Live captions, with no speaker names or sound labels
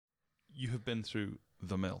you have been through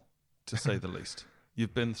the mill, to say the least.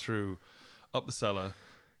 You've been through up the cellar,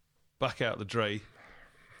 back out the dray,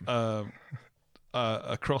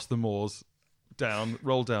 across the moors,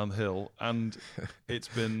 roll down the hill, and it's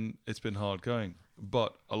been hard going.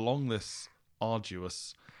 But along this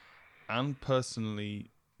arduous and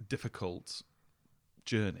personally difficult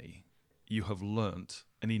journey, you have learnt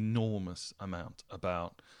an enormous amount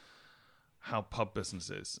about how pub business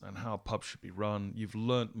is and how pubs should be run. You've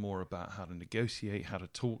learnt more about how to negotiate, how to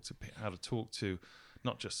talk to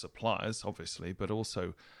not just suppliers, obviously, but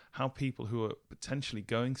also how people who are potentially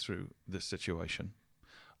going through this situation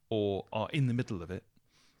or are in the middle of it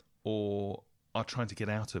or are trying to get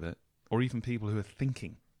out of it, or even people who are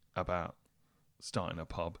thinking about starting a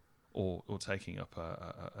pub or taking up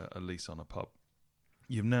a lease on a pub.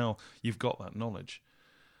 You've got that knowledge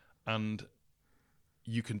and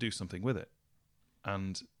you can do something with it.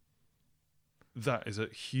 And that is a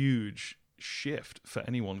huge shift for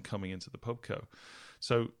anyone coming into the pubco.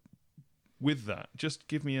 So with that, just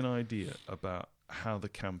give me an idea about how the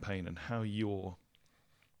campaign and how you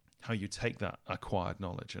take that acquired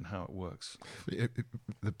knowledge and how it works.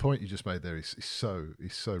 The point you just made there is so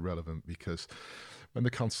relevant, because when the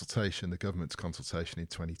government's consultation in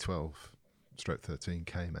 2012/13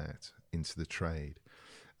 came out into the trade,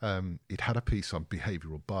 it had a piece on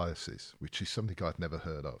behavioural biases, which is something I'd never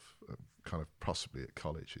heard of, kind of possibly at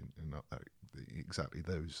college, in not exactly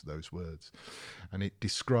those words. And it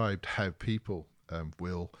described how people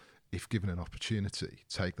will, if given an opportunity,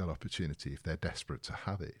 take that opportunity if they're desperate to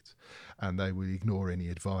have it, and they will ignore any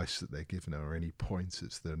advice that they're given or any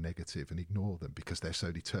pointers that are negative and ignore them because they're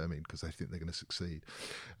so determined, because they think they're going to succeed.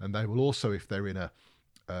 And they will also, if they're in a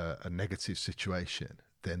negative situation,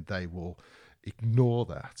 then they will ignore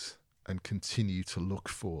that and continue to look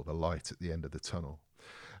for the light at the end of the tunnel.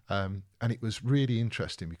 And it was really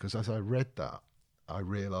interesting because as I read that, I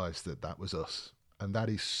realised that was us. And that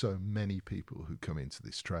is so many people who come into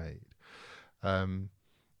this trade. And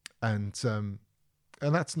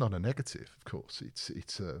that's not a negative, of course.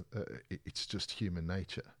 It's just human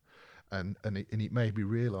nature. And it made me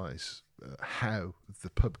realise how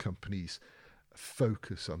the pub companies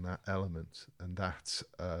focus on that element and that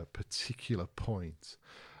particular point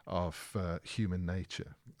of human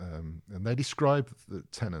nature. And they describe the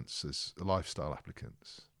tenants as lifestyle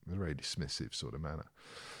applicants in a very dismissive sort of manner.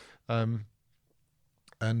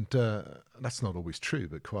 And that's not always true,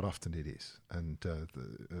 but quite often it is. And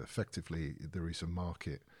effectively, there is a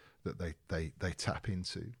market that they tap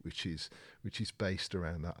into, which is based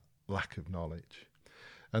around that lack of knowledge.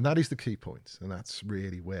 And that is the key point, and that's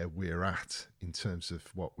really where we're at in terms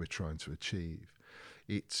of what we're trying to achieve.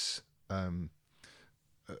 It's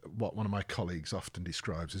what one of my colleagues often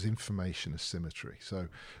describes as information asymmetry. So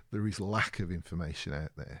there is lack of information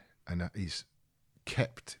out there, and that is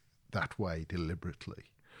kept that way deliberately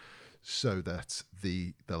so that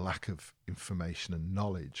the lack of information and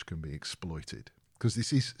knowledge can be exploited. Because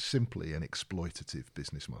this is simply an exploitative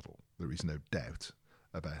business model. There is no doubt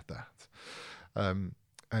about that.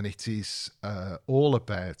 And it is all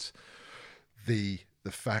about the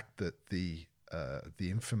fact that the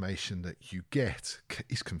information that you get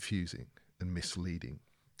is confusing and misleading.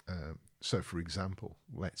 So, for example,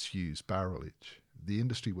 let's use barrelage. The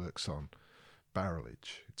industry works on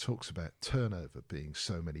barrelage. It talks about turnover being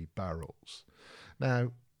so many barrels.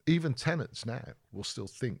 Now, even tenants now will still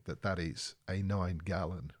think that is a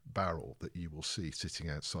 9-gallon barrel that you will see sitting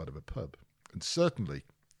outside of a pub. And certainly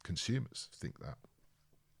consumers think that.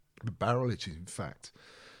 But barrelage is, in fact,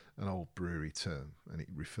 an old brewery term, and it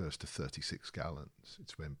refers to 36 gallons.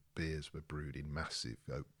 It's when beers were brewed in massive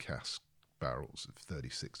oak cask barrels of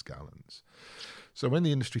 36 gallons. So when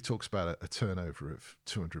the industry talks about a turnover of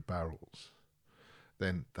 200 barrels,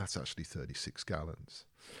 then that's actually 36 gallons.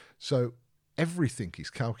 So everything is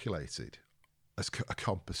calculated as a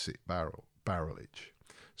composite barrelage.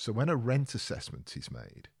 So when a rent assessment is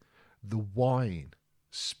made, the wine,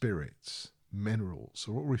 spirits, minerals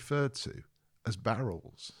are all referred to as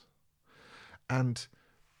barrels. And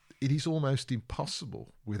it is almost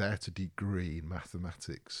impossible without a degree in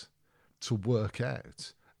mathematics to work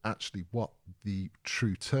out actually what the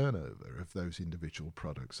true turnover of those individual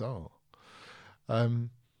products are. And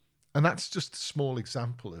that's just a small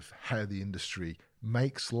example of how the industry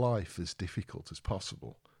makes life as difficult as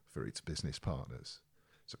possible for its business partners.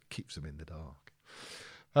 So it keeps them in the dark.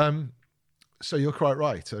 So you're quite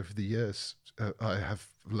right. Over the years, I have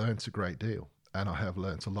learnt a great deal, and I have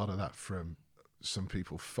learnt a lot of that from some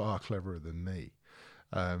people far cleverer than me.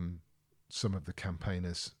 Some of the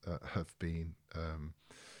campaigners have been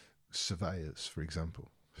surveyors, for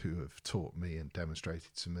example, who have taught me and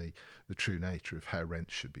demonstrated to me the true nature of how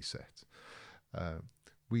rent should be set.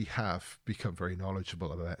 We have become very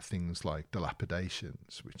knowledgeable about things like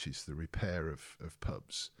dilapidations, which is the repair of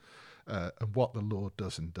pubs, and what the law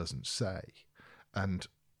does and doesn't say, and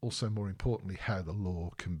also, more importantly, how the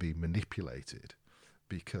law can be manipulated,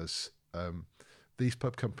 because these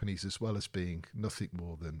pub companies, as well as being nothing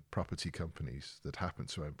more than property companies that happen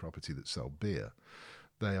to own property that sell beer,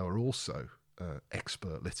 they are also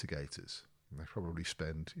expert litigators. They probably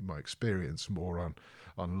spend, in my experience, more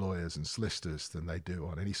on lawyers and solicitors than they do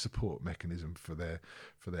on any support mechanism for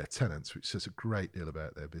their tenants, which says a great deal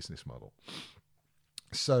about their business model.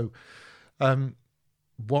 So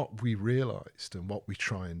what we realised and what we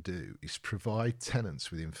try and do is provide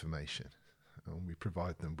tenants with information, and we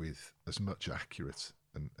provide them with as much accurate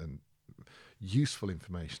and useful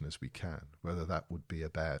information as we can, whether that would be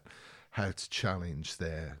about how to challenge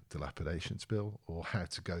their dilapidations bill or how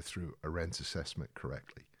to go through a rent assessment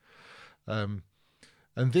correctly.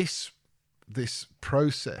 And this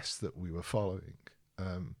process that we were following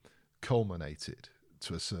culminated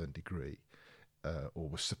to a certain degree, or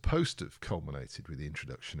was supposed to have culminated with the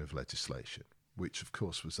introduction of legislation, which of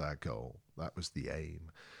course was our goal. That was the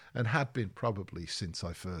aim, and had been probably since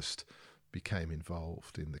I first became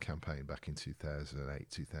involved in the campaign back in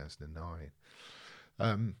 2008,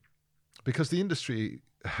 2009. Because the industry,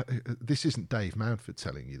 this isn't Dave Mountford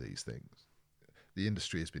telling you these things. The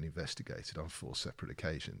industry has been investigated on 4 separate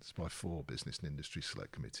occasions by 4 Business and Industry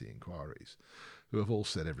Select Committee inquiries, who have all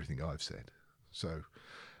said everything I've said. So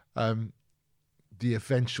the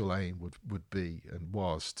eventual aim would be and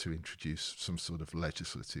was to introduce some sort of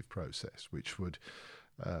legislative process which would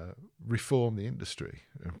reform the industry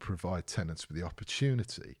and provide tenants with the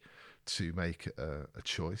opportunity to make a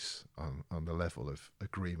choice on the level of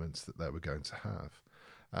agreements that they were going to have,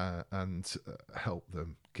 and help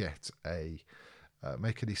them get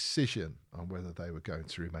make a decision on whether they were going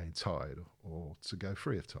to remain tied or to go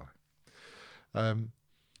free of tie.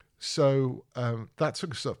 So that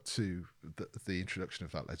took us up to the introduction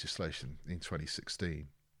of that legislation in 2016.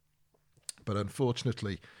 But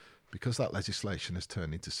unfortunately, because that legislation has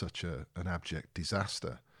turned into such an abject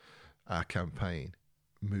disaster, our campaign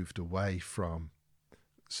moved away from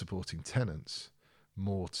supporting tenants,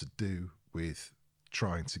 more to do with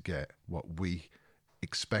trying to get what we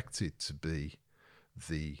expected to be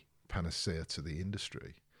the panacea to the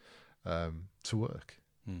industry to work.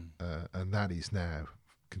 And that is now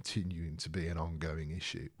continuing to be an ongoing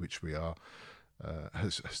issue, which we are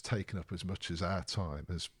has taken up as much as our time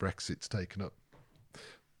as Brexit's taken up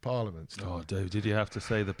Parliament's time. Oh, Dave, did you have to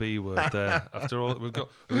say the B word there? After all, we've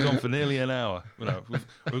gone for nearly an hour. No,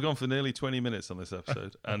 we've gone for nearly 20 minutes on this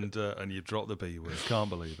episode, and you dropped the B word. Can't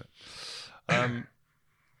believe it.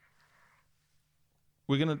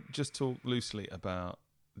 We're going to just talk loosely about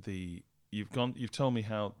You've told me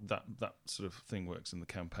how that sort of thing works in the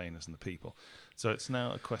campaigners and the people. So it's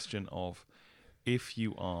now a question of, if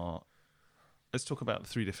you are, let's talk about the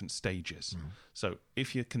 3 different stages. So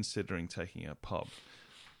if you're considering taking a pub,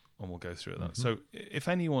 and we'll go through that. So if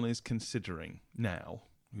anyone is considering now,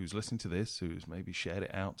 who's listening to this, who's maybe shared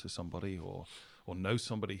it out to somebody or knows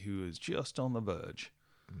somebody who is just on the verge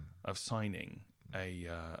of signing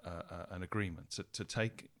an agreement to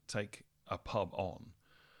take a pub on,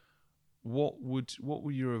 what would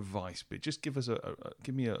your advice be? Just give us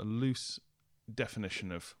give me a loose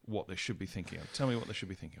definition of what they should be thinking of. Tell me what they should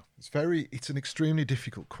be thinking of. It's an extremely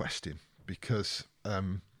difficult question, because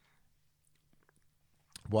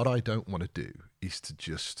what I don't want to do is to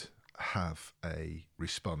just have a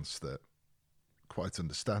response that, quite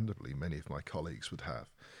understandably, many of my colleagues would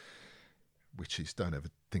have, which is, don't ever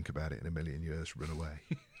think about it in a million years, run away.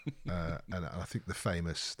 And I think the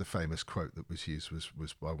famous quote that was used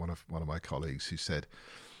was by one of my colleagues, who said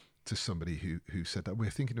to somebody who said that,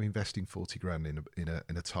 we're thinking of investing 40 grand in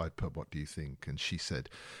a Tide pub, what do you think? And she said,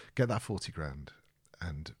 get that 40 grand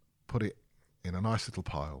and put it in a nice little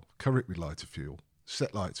pile, cover it with lighter fuel,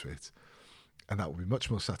 set light to it, and that will be much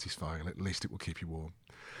more satisfying, and at least it will keep you warm.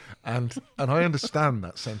 And I understand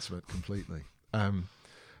that sentiment completely.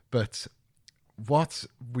 But what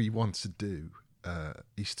we want to do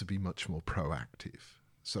is to be much more proactive.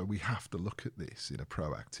 So we have to look at this in a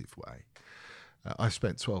proactive way. I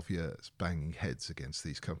spent 12 years banging heads against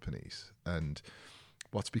these companies, and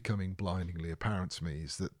what's becoming blindingly apparent to me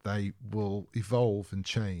is that they will evolve and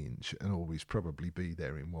change and always probably be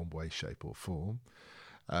there in one way, shape or form.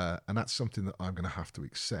 And that's something that I'm going to have to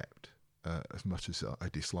accept, as much as I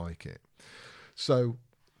dislike it. So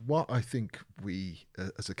what I think we,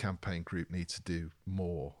 as a campaign group, need to do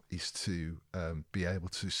more is to be able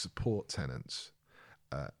to support tenants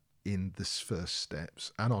in this first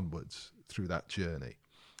steps and onwards through that journey,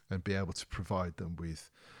 and be able to provide them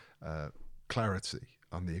with clarity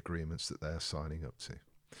on the agreements that they're signing up to.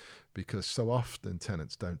 Because so often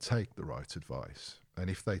tenants don't take the right advice. And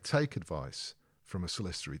if they take advice from a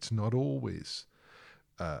solicitor, it's not always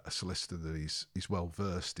a solicitor that is well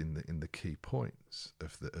versed in the key points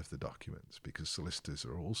of the documents, because solicitors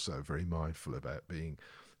are also very mindful about being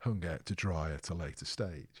hung out to dry at a later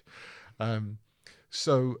stage.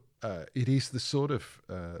 So it is the sort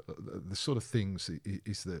of things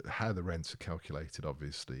is that how the rents are calculated.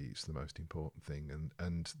 Obviously, is the most important thing,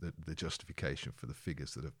 and the justification for the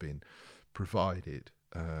figures that have been provided,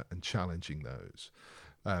 and challenging those.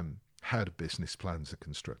 How the business plans are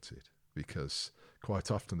constructed, because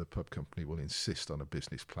quite often the pub company will insist on a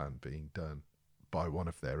business plan being done by one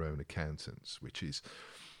of their own accountants, which is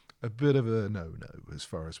a bit of a no-no as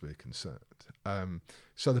far as we're concerned.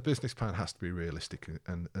 So the business plan has to be realistic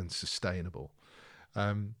and sustainable.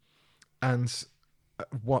 And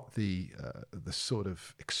what the sort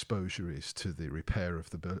of exposure is to the repair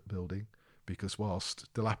of the building, because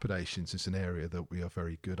whilst dilapidations is an area that we are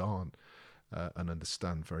very good on and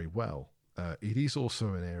understand very well, it is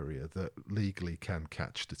also an area that legally can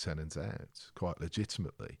catch the tenant out quite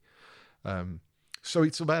legitimately. So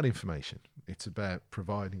it's about information. It's about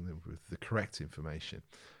providing them with the correct information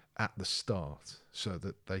at the start so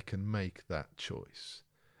that they can make that choice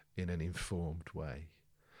in an informed way.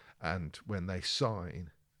 And when they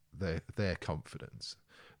sign, their confidence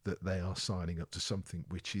that they are signing up to something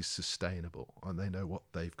which is sustainable, and they know what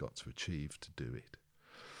they've got to achieve to do it.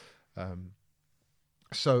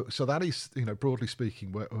 So that is, broadly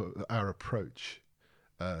speaking, our approach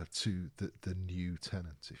to the new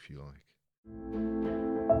tenant, if you like.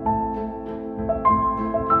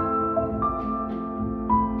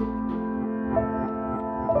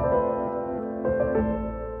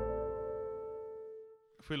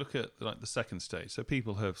 If we look at the second stage, so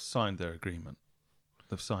people have signed their agreement,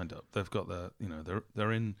 they've signed up, they've got their,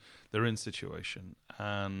 they're in situation,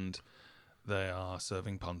 and they are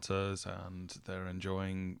serving punters and they're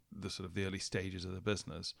enjoying the sort of the early stages of the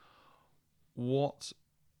business.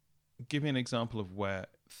 Give me an example of where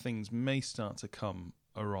things may start to come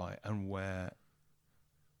awry and where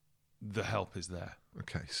the help is there.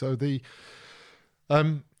 Okay, so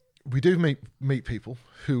we do meet people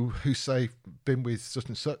who say been with such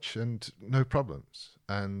and such and no problems,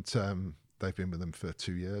 and they've been with them for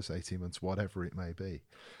 2 years, 18 months, whatever it may be.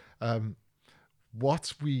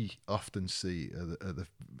 What we often see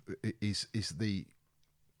is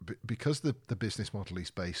because the business model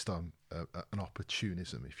is based on an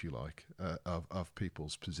opportunism, if you like, of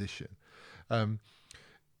people's position.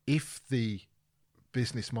 If the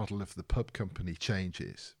business model of the pub company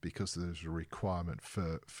changes because there's a requirement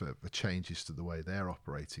for changes to the way they're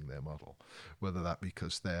operating their model, whether that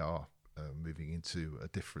because they are moving into a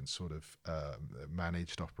different sort of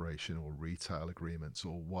managed operation or retail agreements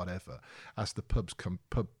or whatever, as the pubs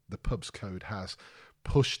code has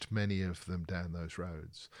pushed many of them down those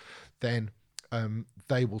roads, then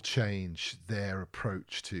they will change their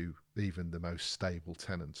approach to even the most stable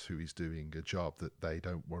tenant who is doing a job that they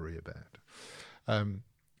don't worry about.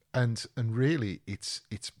 And really, it's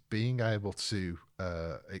being able to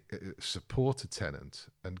support a tenant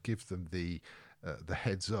and give them the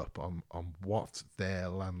heads up on what their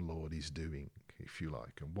landlord is doing, if you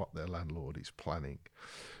like, and what their landlord is planning.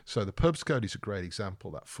 So the pubs code is a great example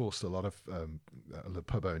that forced a lot of the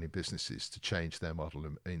pub owning businesses to change their model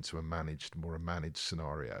into a managed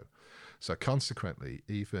scenario. So consequently,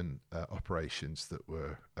 even operations that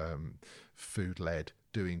were food led,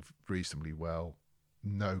 doing reasonably well,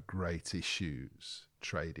 no great issues,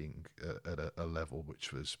 trading at a level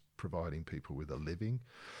which was providing people with a living,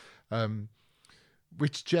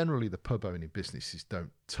 which generally the pub owning businesses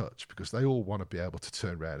don't touch, because they all want to be able to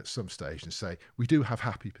turn around at some stage and say, we do have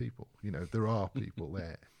happy people, there are people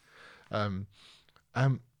there.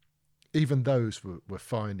 Even those were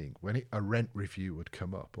finding when a rent review would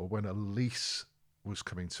come up, or when a lease was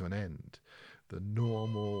coming to an end, the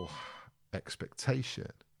normal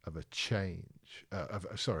expectation of a change, a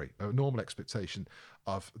normal expectation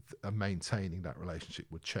of maintaining that relationship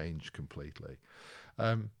would change completely.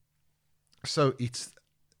 So it's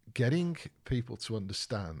getting people to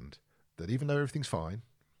understand that even though everything's fine,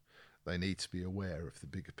 they need to be aware of the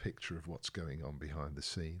bigger picture of what's going on behind the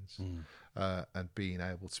scenes, and being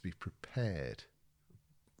able to be prepared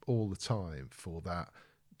all the time for that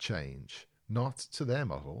change, not to their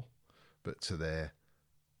model, but to their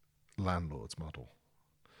landlord's model.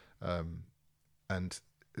 And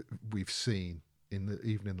we've seen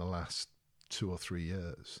even in the last 2 or 3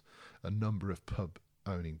 years, a number of pub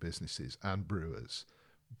owning businesses and brewers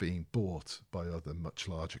being bought by other much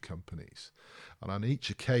larger companies. And on each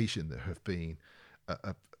occasion, there have been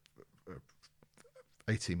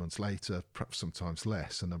 18 months later, perhaps sometimes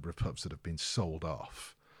less, a number of pubs that have been sold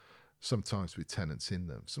off, sometimes with tenants in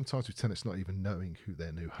them, sometimes with tenants not even knowing who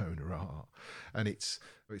their new owner are. And it's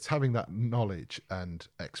having that knowledge and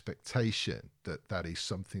expectation that that is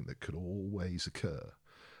something that could always occur.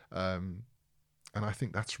 And I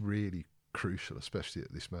think that's really crucial, especially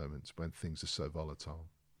at this moment when things are so volatile.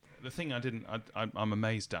 The thing I'm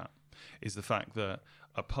amazed at is the fact that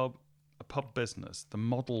a pub business, the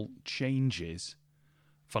model changes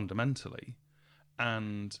fundamentally,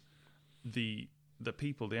 and the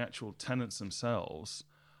people, the actual tenants themselves,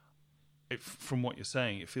 from what you're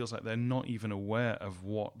saying, it feels like they're not even aware of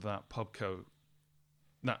what that pubco,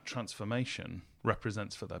 that transformation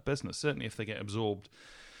represents for their business. Certainly if they get absorbed,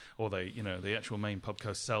 or the actual main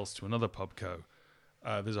pubco sells to another pubco,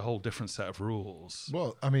 there's a whole different set of rules.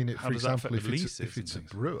 Well, I mean, for example, if it's a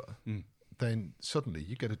brewer, then suddenly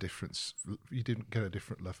you get a difference. You didn't get a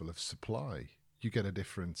different level of supply. You get a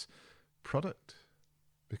different product,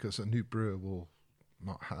 because a new brewer will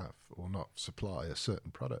not have or not supply a certain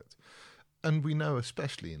product. And we know,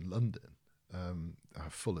 especially in London,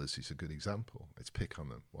 Fuller's is a good example. Let's pick on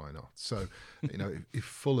them. Why not? So, if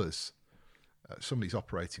Fuller's, somebody's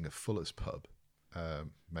operating a Fuller's pub,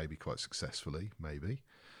 maybe quite successfully, maybe,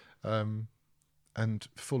 and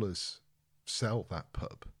Fuller's sell that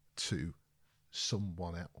pub to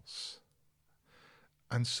someone else,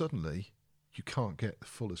 and suddenly you can't get the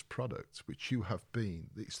Fuller's product, which you have been,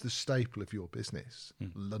 it's the staple of your business,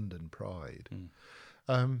 London pride.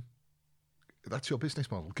 That's your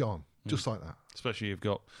business model gone, just like that. Especially you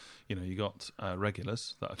got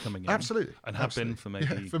regulars that are coming in, absolutely, and have been for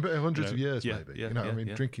maybe for hundreds of years,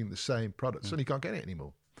 maybe. Drinking the same product, suddenly you can't get it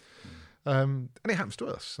anymore. And it happens to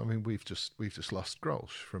us. I mean, we've just lost Grolsch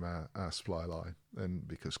from our supply line, and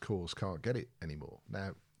because Coors can't get it anymore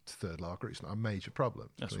now. Third lager, it's not a major problem.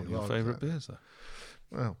 That's one of your favourite beers, though.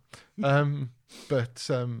 Well, but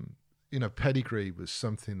Pedigree was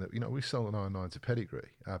something that we sold an IR9 to Pedigree.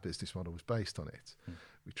 Our business model was based on it.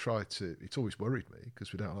 We tried to. It's always worried me because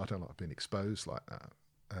I don't like being exposed like that.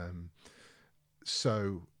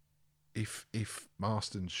 So, if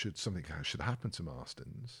Marston's something should happen to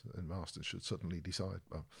Marston's, and Marston's should suddenly decide,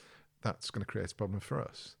 well, that's going to create a problem for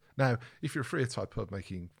us. Now, if you're a freer type pub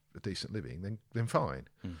making a decent living, then fine.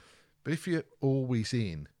 But if you're always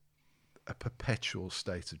in a perpetual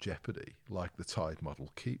state of jeopardy, like the Tide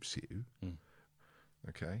model keeps you,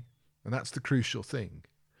 okay, and that's the crucial thing.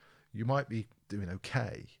 You might be doing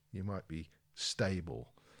okay, you might be stable,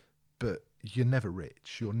 but you're never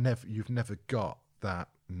rich. You've never got that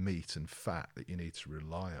meat and fat that you need to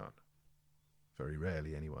rely on. Very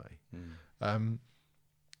rarely, anyway.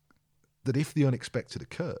 That if the unexpected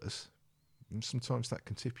occurs, sometimes that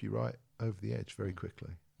can tip you right over the edge very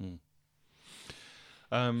quickly.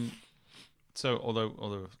 So,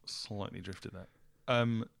 although slightly drifted there,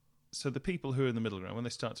 so the people who are in the middle ground, when they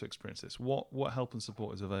start to experience this, what help and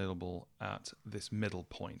support is available at this middle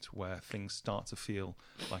point where things start to feel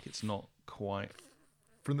like it's not quite.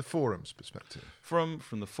 From the forum's perspective. From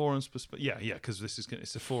the forum's perspective, yeah, because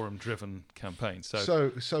it's a forum-driven campaign.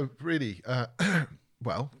 So really,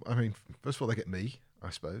 well, I mean, first of all, they get me, I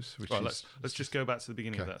suppose. Let's just go back to the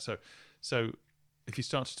beginning of that. So if you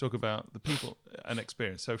start to talk about the people and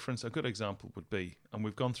experience, so for instance, a good example would be, and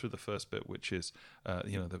we've gone through the first bit, which is, the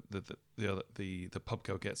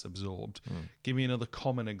pubco gets absorbed. Give me another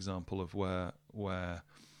common example of where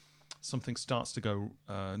something starts to go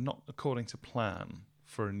not according to plan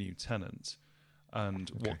for a new tenant, and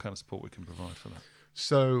what kind of support we can provide for that.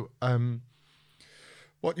 So,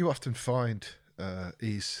 what you often find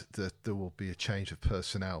is that there will be a change of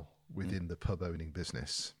personnel within the pub owning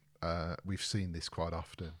business. We've seen this quite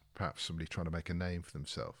often. Perhaps somebody trying to make a name for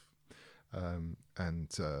themselves. A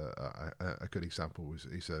good example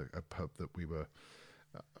is a pub that we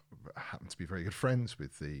happened to be very good friends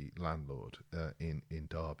with the landlord in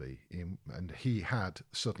Derby, and he had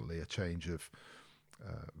suddenly a change of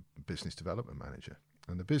business development manager,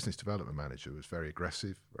 and the business development manager was very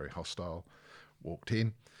aggressive, very hostile. Walked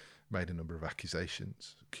in, made a number of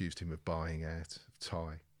accusations, accused him of buying out of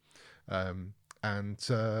Thai, and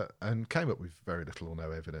came up with very little or no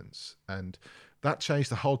evidence, and that changed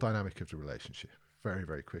the whole dynamic of the relationship very,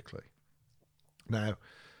 very quickly. Now,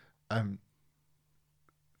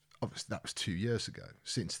 obviously that was 2 years ago.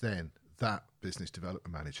 Since then, that business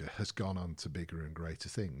development manager has gone on to bigger and greater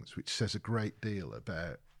things, which says a great deal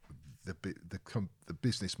about the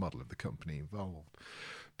business model of the company involved.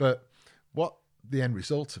 But what the end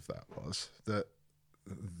result of that was that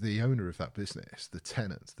the owner of that business, the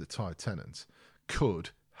tenant, the tied tenant, could,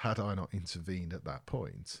 had I not intervened at that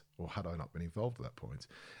point, or had I not been involved at that point,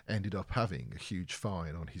 ended up having a huge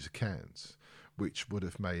fine on his accounts, which would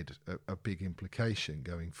have made a big implication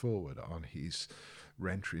going forward on his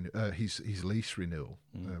his lease renewal,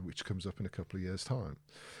 which comes up in a couple of years' time.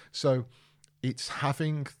 So it's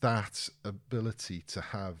having that ability to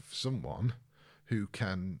have someone who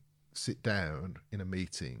can sit down in a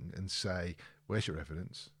meeting and say, "Where's your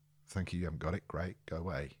evidence? Thank you, you haven't got it. Great, go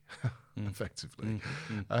away," effectively.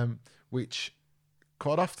 Which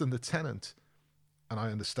quite often the tenant, and I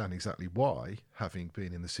understand exactly why, having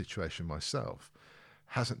been in the situation myself,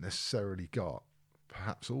 hasn't necessarily got,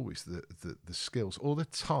 perhaps always, the skills or the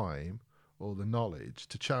time or the knowledge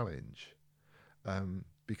to challenge.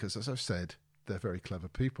 Because, as I've said, they're very clever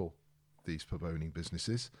people, these pub owning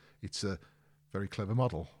businesses. It's a very clever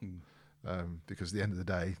model. Because at the end of the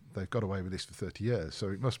day, they've got away with this for 30 years, so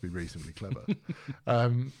it must be reasonably clever.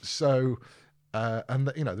 And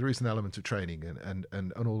there is an element of training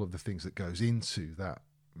and all of the things that goes into that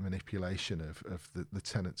manipulation of the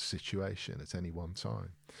tenant's situation at any one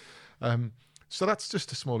time. So that's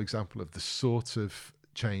just a small example of the sort of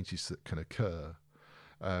changes that can occur.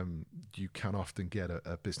 You can often get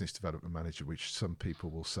a business development manager, which some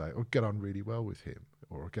people will say, "Oh, get on really well with him,"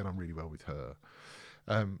 or "get on really well with her."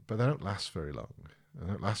 But they don't last very long. They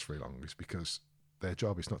don't last very long is because their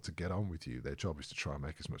job is not to get on with you. Their job is to try and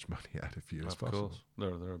make as much money out of you as possible. Of course.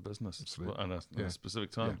 They're a business. Absolutely. And a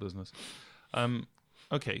specific type of business.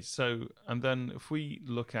 Okay, so, and then if we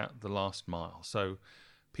look at the last mile, so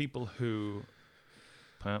people who,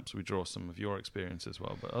 perhaps we draw some of your experience as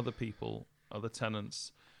well, but other people, other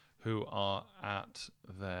tenants who are at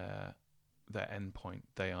their end point,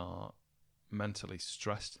 they are mentally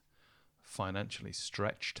stressed, financially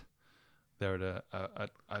stretched. They're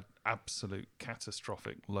at an absolute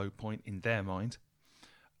catastrophic low point in their mind,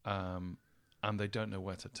 and they don't know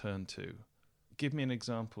where to turn to. Give me an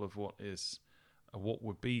example of what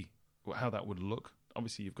would be, how that would look.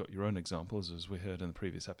 Obviously, you've got your own examples, as we heard in the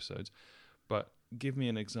previous episodes, but give me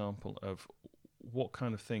an example of what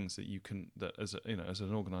kind of things that you can, that as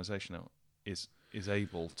an organisation now is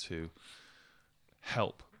able to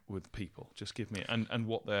help with people. Just give me and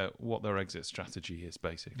what their exit strategy is,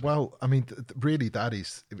 basically. Well, I mean, really, that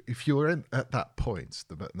is, if you're at that point,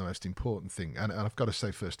 the most important thing, and I've got to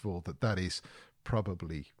say first of all that is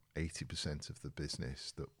probably 80% of the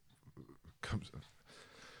business that comes. Let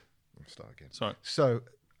me start again. Sorry. So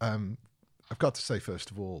I've got to say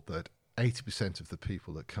first of all that 80% of the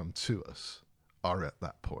people that come to us are at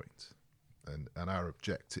that point, and our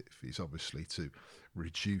objective is obviously to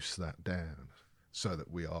reduce that down, so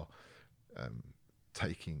that we are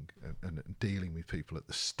taking and dealing with people at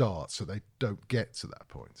the start so they don't get to that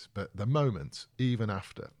point. But the moment, even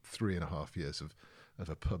after 3.5 years of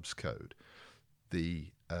a pubs code, the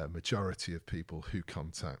majority of people who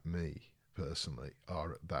contact me personally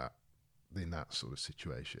are in that sort of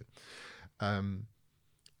situation.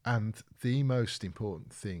 And the most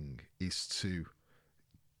important thing is to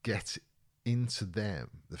get into them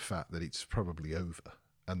the fact that it's probably over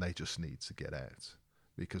and they just need to get out,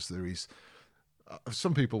 because there is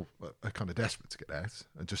some people are kind of desperate to get out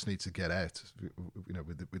and just need to get out,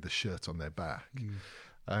 with the shirt on their back.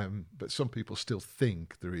 But some people still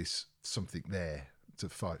think there is something there to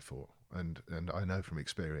fight for, and I know from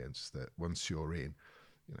experience that once you're in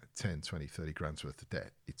 10, 20, 30 grand's worth of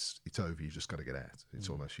debt, it's over. You just got to get out. It's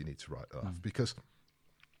almost, you need to write it off, because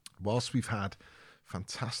whilst we've had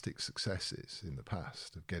fantastic successes in the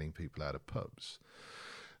past of getting people out of pubs,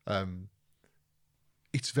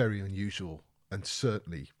 it's very unusual, and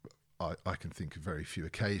certainly I can think of very few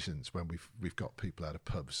occasions when we've got people out of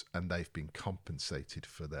pubs and they've been compensated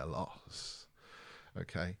for their loss.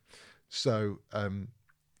 Okay, so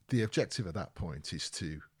the objective at that point is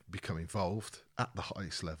to become involved at the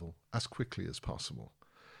highest level as quickly as possible.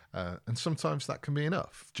 And sometimes that can be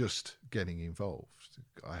enough, just getting involved.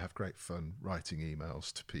 I have great fun writing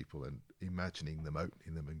emails to people and imagining them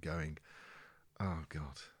opening them and going, "Oh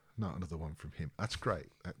God, not another one from him." That's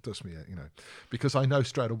great. That does me, because I know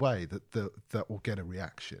straight away that will get a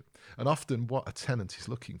reaction. And often what a tenant is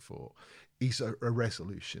looking for is a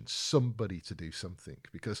resolution, somebody to do something,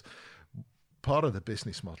 because part of the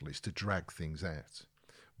business model is to drag things out.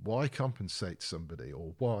 Why compensate somebody,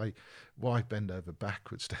 or why bend over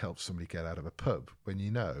backwards to help somebody get out of a pub when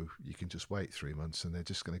you can just wait 3 months and they're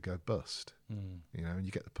just going to go bust, and you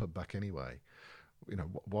get the pub back anyway.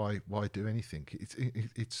 Why do anything?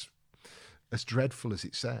 It's as dreadful as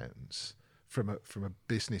it sounds from a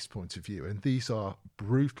business point of view, and these are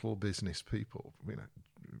brutal business people,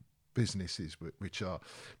 businesses which are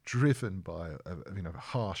driven by a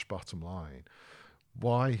harsh bottom line,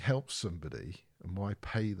 why help somebody and why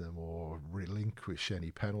pay them or relinquish any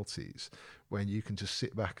penalties when you can just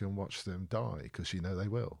sit back and watch them die because you know they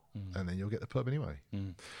will, and then you'll get the pub anyway.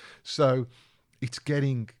 So it's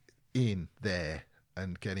getting in there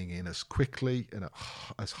and getting in as quickly and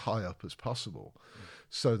as high up as possible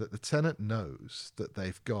so that the tenant knows that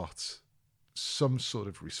they've got some sort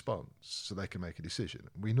of response so they can make a decision.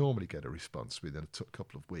 We normally get a response within a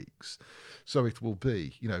couple of weeks. So it will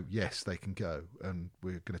be, yes, they can go and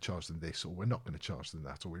we're going to charge them this, or we're not going to charge them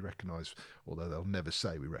that, or we recognise, although they'll never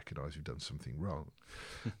say we recognise we've done something wrong.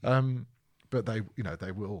 But they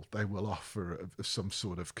will offer some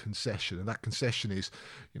sort of concession, and that concession is,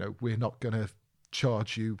 we're not going to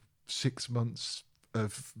charge you 6 months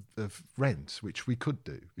of rent, which we could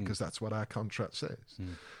do because that's what our contract says.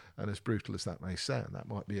 And as brutal as that may sound, that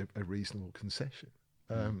might be a reasonable concession.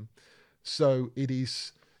 So it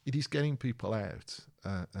is getting people out,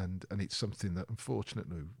 and it's something that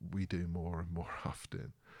unfortunately we do more and more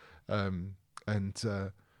often, and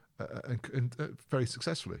very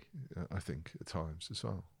successfully, I think, at times as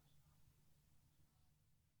well.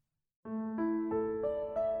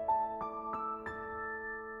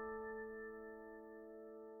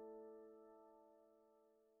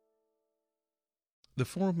 The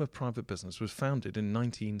Forum of Private Business was founded in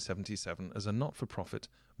 1977 as a not-for-profit,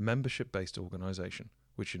 membership-based organisation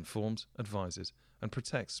which informs, advises and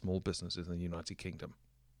protects small businesses in the United Kingdom.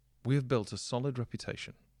 We have built a solid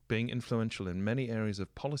reputation, being influential in many areas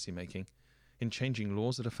of policy making, in changing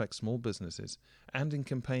laws that affect small businesses, and in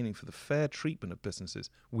campaigning for the fair treatment of businesses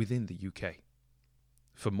within the UK.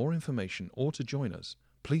 For more information or to join us,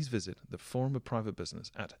 please visit the Forum of Private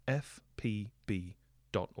Business at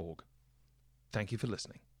fpb.org. Thank you for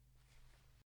listening.